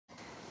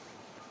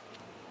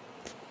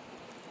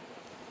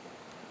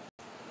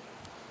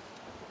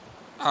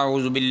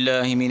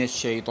अऊज़ुबिल्लाहि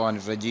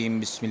मिनश्शैतानिर्रजीम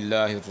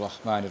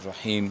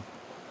बिस्मिल्लाहिर्रहमानिर्रहीम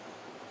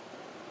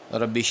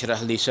रब्बि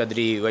इश्रह ली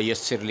सदरी व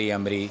यस्सिर ली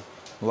अमरी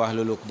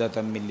वहलुल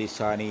उक़दतम मिन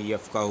लिसानी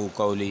यफ़क़हू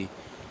क़ौली।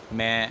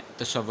 मैं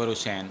तसव्वुर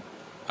हुसैन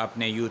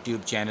अपने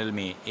यूट्यूब चैनल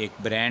में एक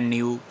ब्रांड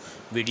न्यू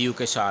वीडियो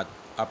के साथ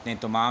अपने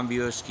तमाम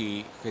व्यूअर्स की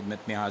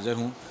खिदमत में हाज़िर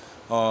हूँ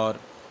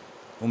और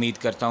उम्मीद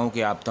करता हूँ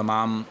कि आप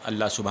तमाम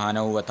अल्लाह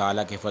सुब्हानहू व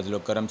तआला के फ़ज़ल व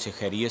करम से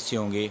खैरियत से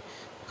होंगे।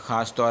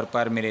 ख़ास तौर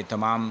पर मेरे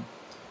तमाम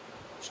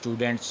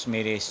स्टूडेंट्स,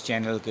 मेरे इस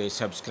चैनल के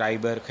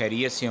सब्सक्राइबर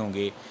खैरियत से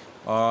होंगे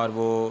और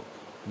वो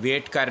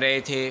वेट कर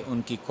रहे थे,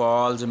 उनकी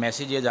कॉल्स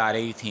मैसेजेस आ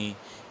रही थी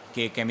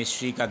कि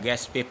केमिस्ट्री का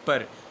गेस्ट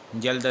पेपर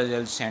जल्द अज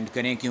जल्द सेंड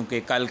करें क्योंकि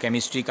कल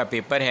केमिस्ट्री का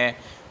पेपर है।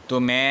 तो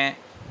मैं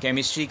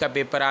केमिस्ट्री का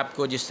पेपर,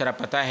 आपको जिस तरह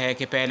पता है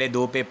कि पहले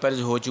 2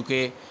 पेपर्स हो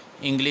चुके,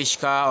 इंग्लिश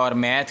का और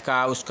मैथ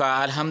का, उसका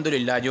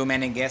अल्हम्दुलिल्लाह जो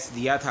मैंने गैस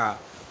दिया था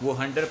वो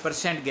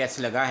 100% गैस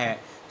लगा है।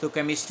 तो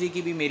केमिस्ट्री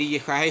की भी मेरी ये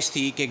ख्वाहिश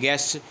थी कि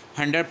गैस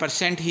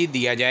 100% ही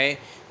दिया जाए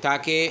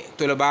ताकि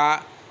तलबा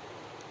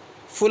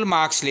फुल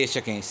मार्क्स ले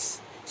सकें,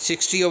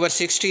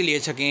 60/60 ले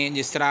सकें,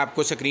 जिस तरह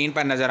आपको स्क्रीन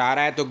पर नज़र आ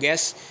रहा है। तो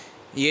गैस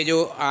ये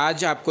जो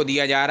आज आपको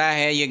दिया जा रहा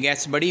है, ये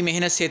गैस बड़ी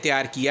मेहनत से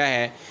तैयार किया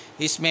है।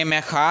 इसमें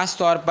मैं ख़ास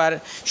तौर पर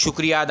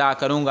शुक्रिया अदा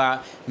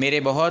करूँगा मेरे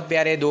बहुत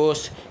प्यारे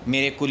दोस्त,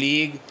 मेरे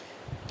कुलीग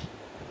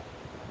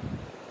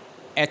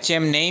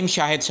HM नईम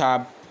शाहिद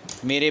साहब,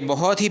 मेरे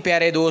बहुत ही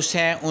प्यारे दोस्त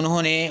हैं।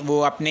 उन्होंने वो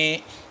अपने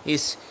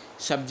इस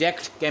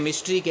सब्जेक्ट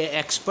केमिस्ट्री के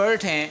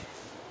एक्सपर्ट हैं,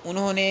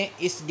 उन्होंने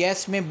इस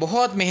गैस में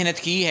बहुत मेहनत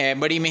की है,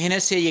 बड़ी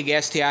मेहनत से ये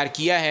गैस तैयार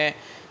किया है।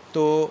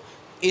 तो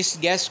इस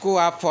गैस को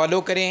आप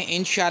फॉलो करें,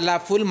 इंशाल्लाह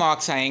फुल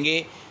मार्क्स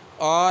आएंगे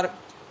और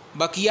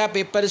बकिया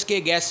पेपर्स के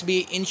गैस भी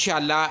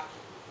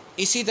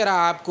इंशाल्लाह इसी तरह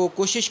आपको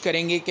कोशिश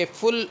करेंगे कि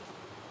फ़ुल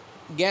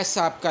गैस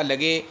आपका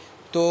लगे।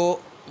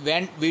 तो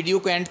वीडियो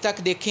को एंड तक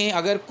देखें।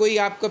 अगर कोई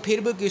आपका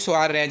फिर भी कोई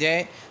सवाल रह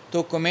जाए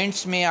तो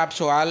कमेंट्स में आप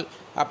सवाल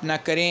अपना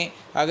करें।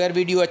 अगर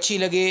वीडियो अच्छी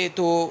लगे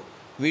तो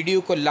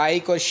वीडियो को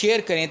लाइक और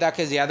शेयर करें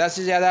ताकि ज़्यादा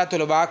से ज़्यादा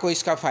तलबा को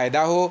इसका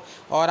फ़ायदा हो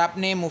और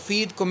अपने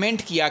मुफीद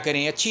कमेंट किया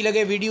करें। अच्छी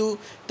लगे वीडियो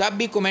तब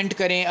भी कमेंट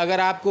करें, अगर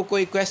आपको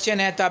कोई क्वेश्चन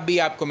है तब भी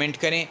आप कमेंट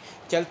करें।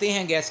 चलते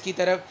हैं गैस की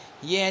तरफ।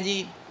 ये है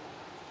जी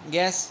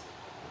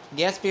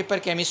gas paper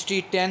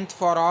chemistry 10th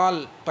for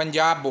all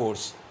Punjab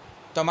boards,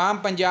 तमाम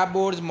Punjab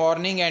boards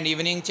morning and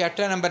evening.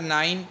 Chapter number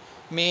 9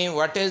 में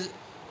what is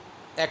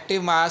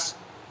active mass,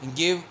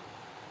 give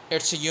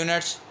its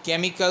units,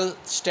 chemical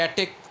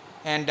static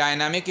and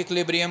dynamic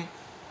equilibrium,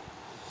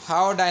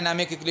 how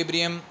dynamic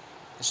equilibrium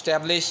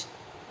establish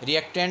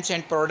reactants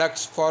and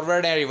products,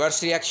 forward and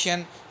reverse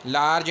reaction,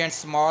 large and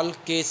small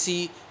Kc,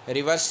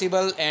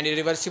 reversible and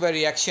irreversible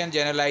reaction,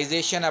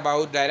 generalization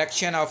about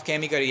direction of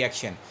chemical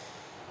reaction.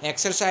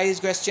 Exercise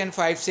question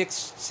 5,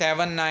 6,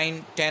 7,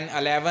 9, 10,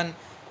 11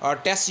 और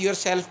test your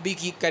self भी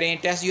करें।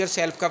 Test your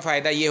self का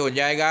फ़ायदा ये हो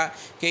जाएगा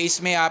कि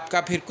इसमें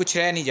आपका फिर कुछ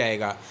रह नहीं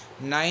जाएगा।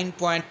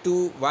 9.2,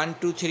 1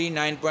 to 3,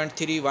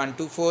 9.3, 1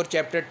 to 4।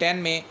 चैप्टर 10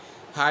 में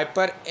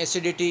hyper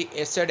acidity,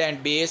 acid and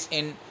base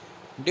in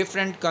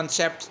different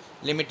concept,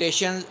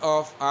 limitations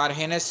of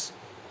आर्हेनस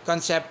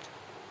concept,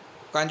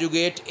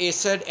 conjugate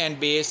acid and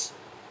base,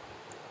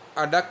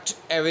 adduct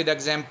with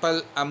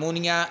example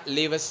ammonia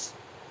Lewis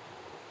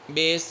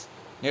base,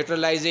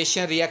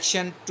 neutralization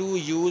reaction, 2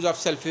 use of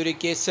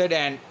sulfuric acid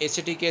and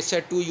acetic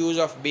acid, 2 use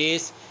of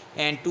base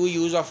and 2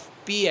 use of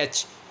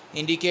pH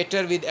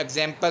indicator with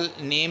example,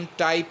 name,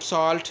 type,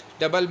 salt,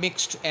 double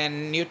mixed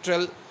and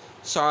neutral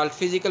salt,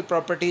 physical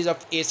properties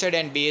of acid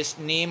and base,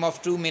 name of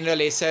 2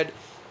 mineral acid,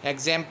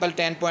 example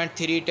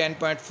 10.3,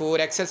 10.4,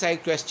 exercise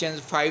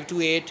questions 5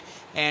 to 8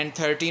 and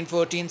 13,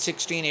 14,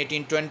 16,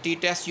 18, 20.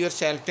 Test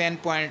yourself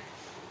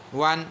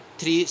 10.1,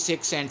 3,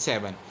 6 and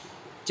 7.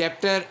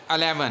 Chapter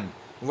 11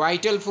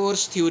 Vital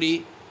Force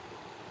Theory,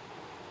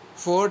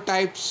 4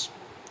 types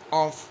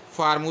of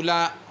formula,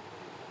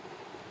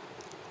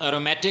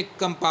 aromatic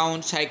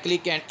compound,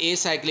 cyclic and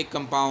acyclic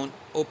compound,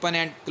 open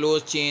and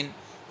closed chain,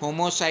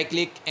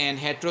 homocyclic and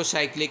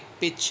heterocyclic,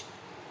 pitch,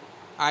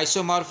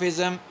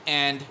 isomorphism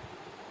and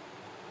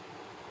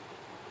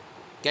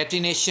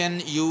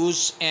catenation,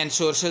 use and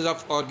sources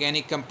of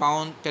organic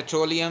compound,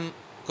 petroleum,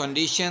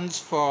 conditions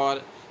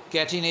for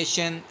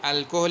catenation,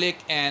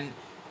 alcoholic and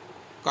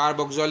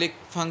carboxylic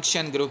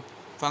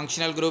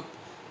functional group,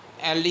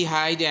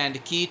 aldehyde and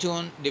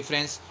ketone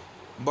difference.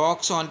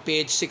 Box on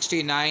page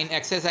 69.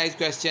 Exercise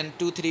question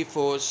 2, 3,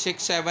 4,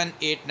 6, 7,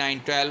 8,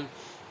 9, 12.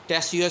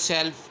 Test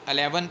yourself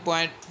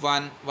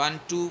 11.1, 1,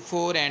 2,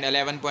 4 and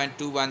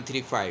 11.2, 1,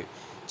 3, 5.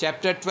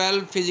 Chapter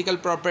 12 Physical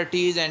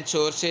properties and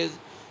sources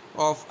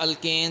of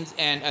alkanes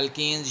and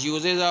alkenes,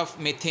 uses of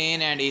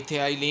methane and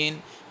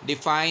ethylene,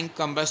 define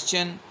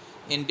combustion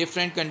in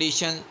different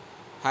conditions,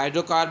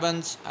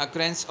 hydrocarbons,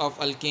 occurrence of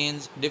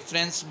alkanes,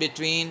 difference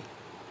between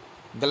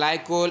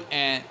glycol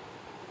and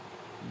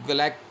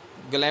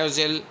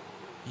glycol,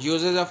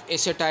 uses of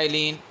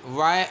acetylene,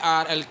 why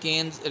are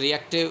alkanes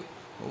reactive,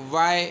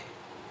 why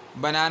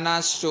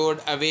bananas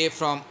stored away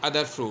from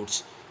other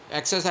fruits.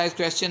 Exercise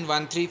question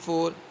 1, 3,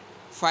 4,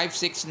 5,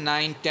 6,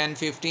 9, 10,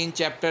 15.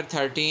 Chapter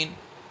 13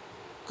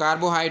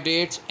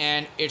 carbohydrates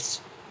and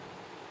its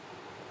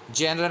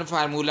general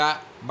formula,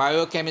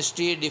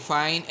 biochemistry,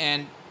 define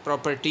and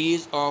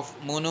properties of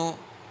monosaccharides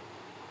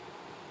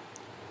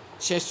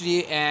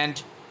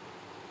and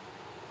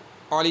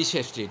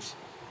polysaccharides,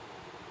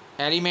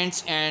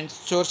 elements and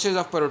sources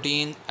of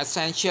protein,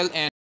 essential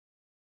and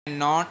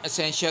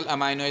non-essential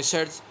amino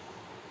acids,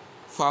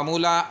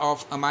 formula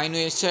of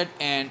amino acid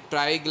and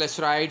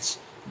triglycerides,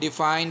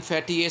 define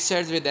fatty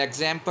acids with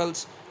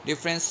examples,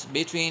 difference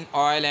between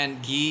oil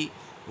and ghee,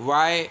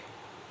 why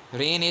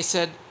rain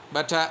acid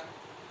butter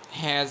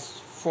has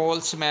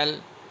foul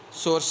smell,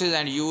 sources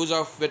and use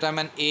of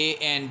vitamin A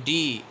and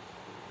D,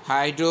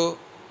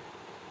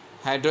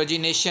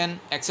 hydrogenation,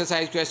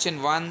 exercise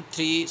question 1,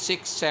 3,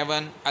 6,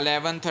 7,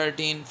 11,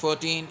 13,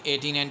 14,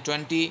 18 and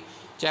 20,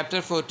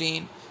 chapter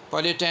 14,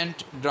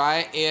 pollutant,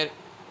 dry air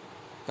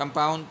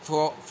compound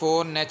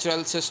for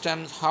natural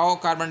systems, how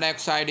carbon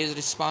dioxide is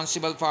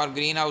responsible for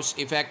greenhouse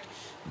effect,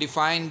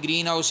 define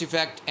greenhouse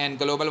effect and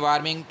global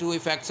warming, two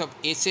effects of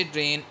acid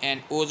rain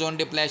and ozone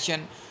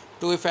depletion,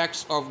 two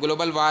effects of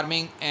global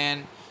warming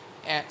and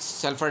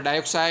sulfur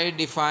dioxide,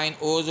 define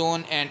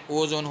ozone and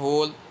ozone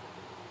hole.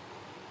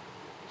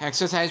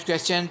 Exercise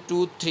question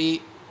 2-3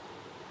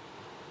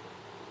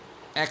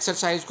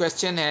 exercise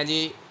question है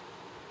जी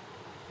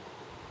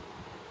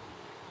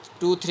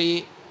 2,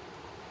 3,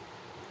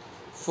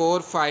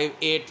 4, 5,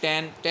 8,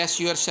 10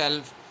 test your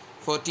self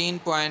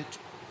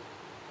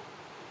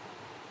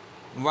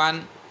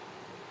 14.1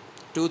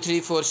 2, 3,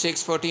 4,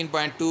 6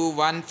 14.2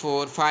 1,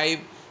 4, 5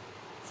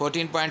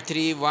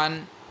 14.3 1,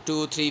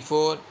 2, 3,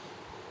 4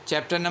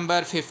 chapter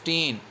number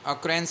 15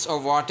 occurrence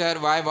of water,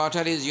 why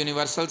water is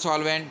universal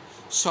solvent,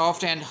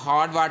 soft and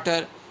hard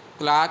water,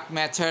 Clark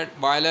method,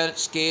 boiler,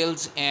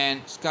 scales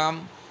and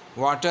scum,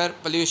 water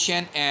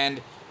pollution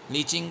and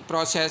leaching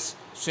process,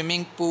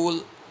 swimming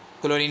pool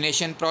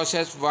chlorination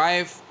process,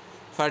 why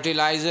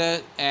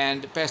fertilizer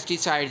and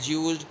pesticides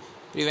used,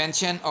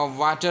 prevention of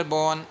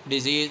waterborne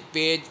disease,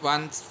 page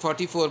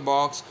 144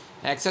 box,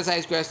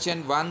 exercise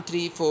question 1,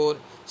 3, 4,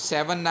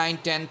 7, 9,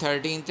 10,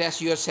 13,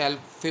 test yourself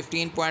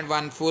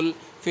 15.1 full,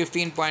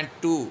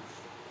 15.2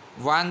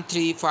 1,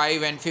 3,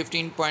 5 and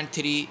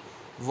 15.3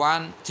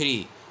 1,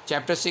 3.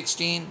 Chapter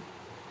 16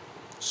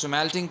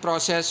 smelting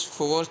process,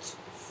 fourth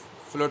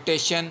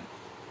flotation,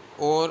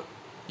 ore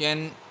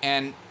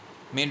and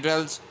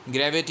minerals,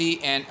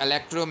 gravity and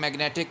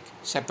electromagnetic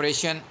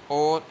separation,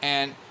 ore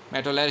and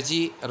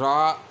metallurgy,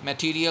 raw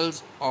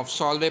materials of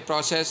Solvay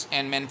process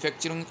and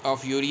manufacturing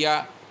of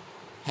urea,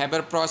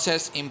 Haber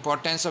process,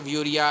 importance of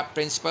urea,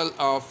 principle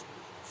of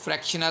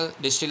fractional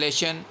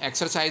distillation,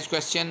 exercise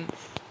question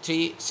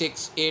 3,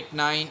 6, 8,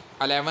 9,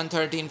 11,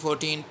 13,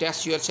 14,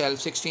 test yourself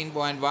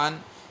 16.1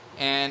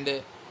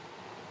 and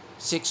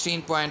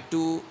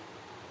 16.2,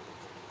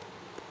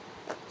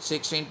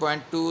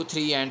 16.2,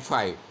 3 and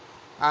 5.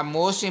 A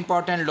most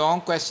important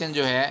long question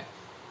जो है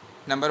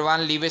number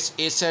 1 Lewis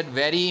acid,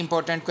 very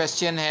important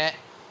question है,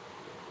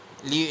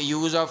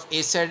 use of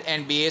acid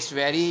and base,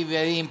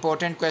 very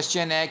important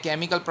question है,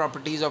 chemical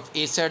properties of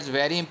acids,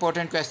 very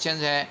important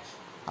questions है,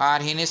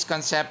 Arrhenius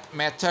concept,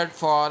 method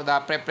for the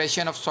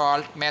preparation of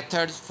salt,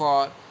 methods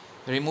for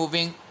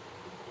removing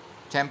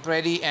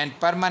temporary and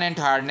permanent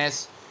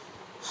hardness,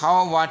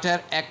 how water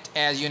act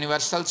as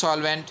universal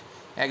solvent,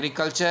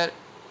 agriculture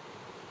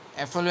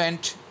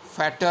effluent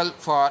fatal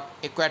for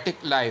aquatic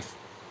life,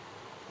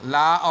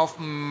 law of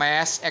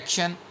mass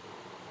action,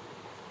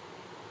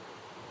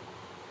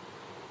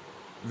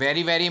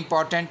 very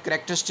important,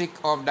 characteristic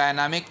of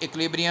dynamic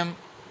equilibrium,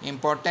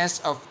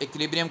 importance of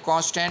equilibrium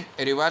constant,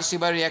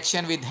 reversible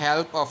reaction with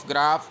help of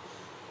graph,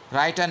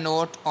 write a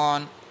note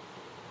on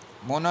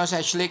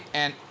monocyclic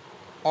and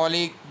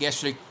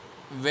oligocyclic,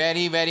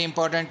 very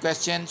important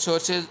question,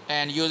 sources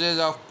and uses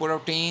of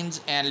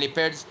proteins and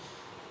lipids,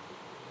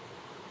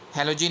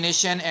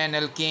 halogenation and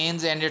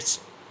alkanes and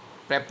its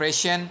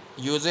preparation,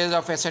 uses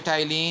of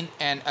acetylene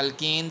and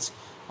alkenes,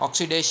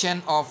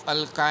 oxidation of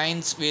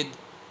alkynes with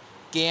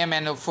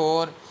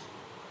KMNO4,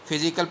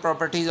 physical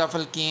properties of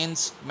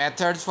alkenes,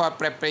 methods for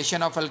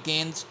preparation of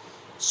alkenes,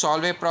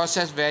 Solvay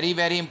process,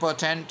 very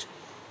important,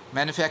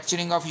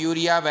 manufacturing of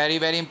urea,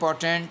 very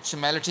important,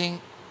 smelting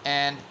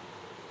and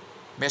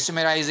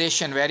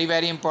mesmerization,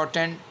 very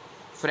important,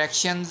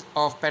 fractions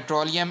of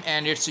petroleum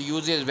and its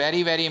uses,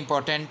 very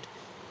important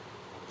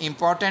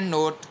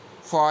note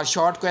for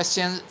short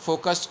questions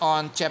focused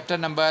on chapter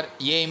number,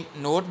 ये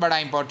note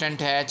बड़ा important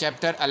है,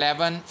 chapter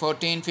 11,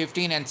 14,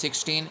 15 and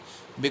 16,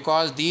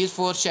 because these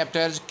 4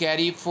 chapters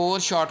carry 4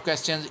 short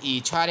questions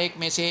each, हर एक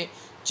में से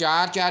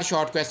 4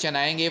 short question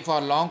आएंगे.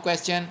 For long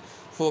question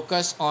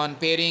focus on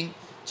pairing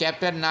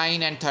chapter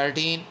 9 and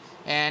 13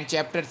 and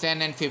chapter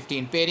 10 and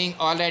 15. pairing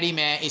already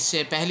मैं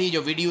इससे पहली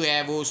जो वीडियो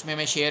है वो उसमें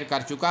मैं शेयर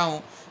कर चुका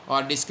हूँ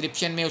और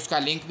डिस्क्रिप्शन में उसका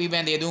लिंक भी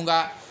मैं दे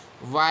दूँगा.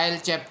 while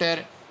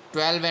chapter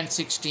 12 and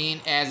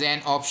 16 as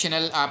an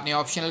optional, आपने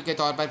ऑप्शनल के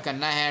तौर पर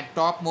करना है.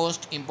 टॉप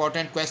मोस्ट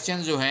इम्पॉर्टेंट क्वेश्चन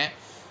जो हैं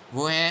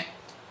वो हैं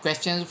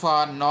question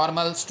for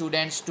normal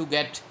students to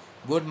get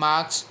good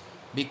marks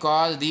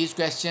because these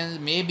questions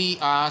may be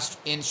asked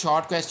in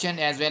short question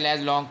as well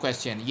as long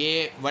question.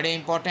 ये बड़े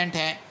important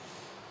हैं.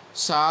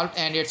 Salt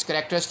and its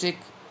characteristic,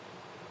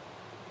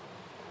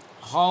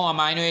 how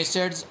amino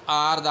acids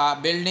are the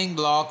building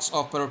blocks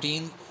of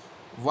protein,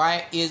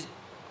 why is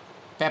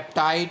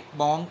peptide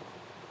bond,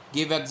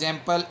 give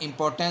example,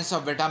 importance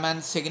of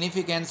vitamins,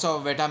 significance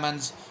of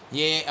vitamins.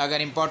 ये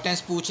अगर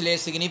importance पूछ ले,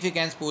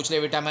 significance पूछ ले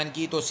vitamin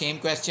की, तो same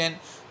question.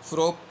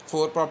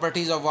 Four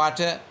properties of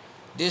water,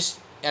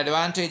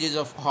 disadvantages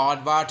of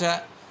hot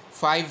water,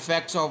 5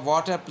 effects of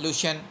water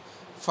pollution,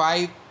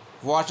 5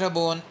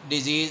 waterborne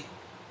disease.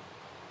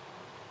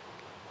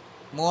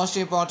 Most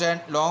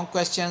important, long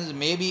questions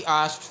may be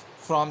asked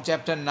from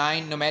chapter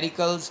 9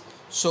 numericals,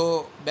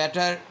 so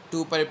better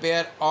to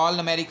prepare all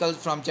numericals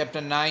from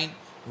chapter 9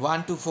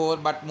 1 to 4,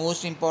 but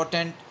most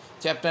important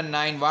chapter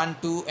 9 1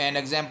 2 and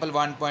example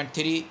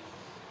 1.3.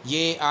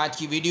 ये आज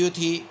की video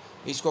थी,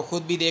 इसको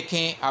ख़ुद भी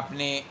देखें,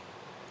 अपने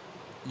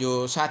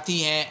जो साथी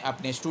हैं,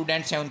 अपने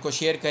स्टूडेंट्स हैं, उनको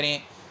शेयर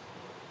करें.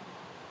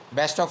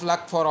 Best of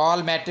luck for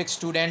all matric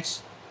students.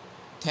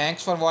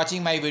 Thanks for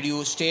watching my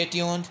video. Stay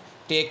tuned.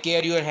 Take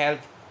care your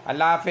health.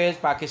 अल्लाह हाफ़िज़.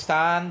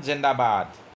 पाकिस्तान जिंदाबाद.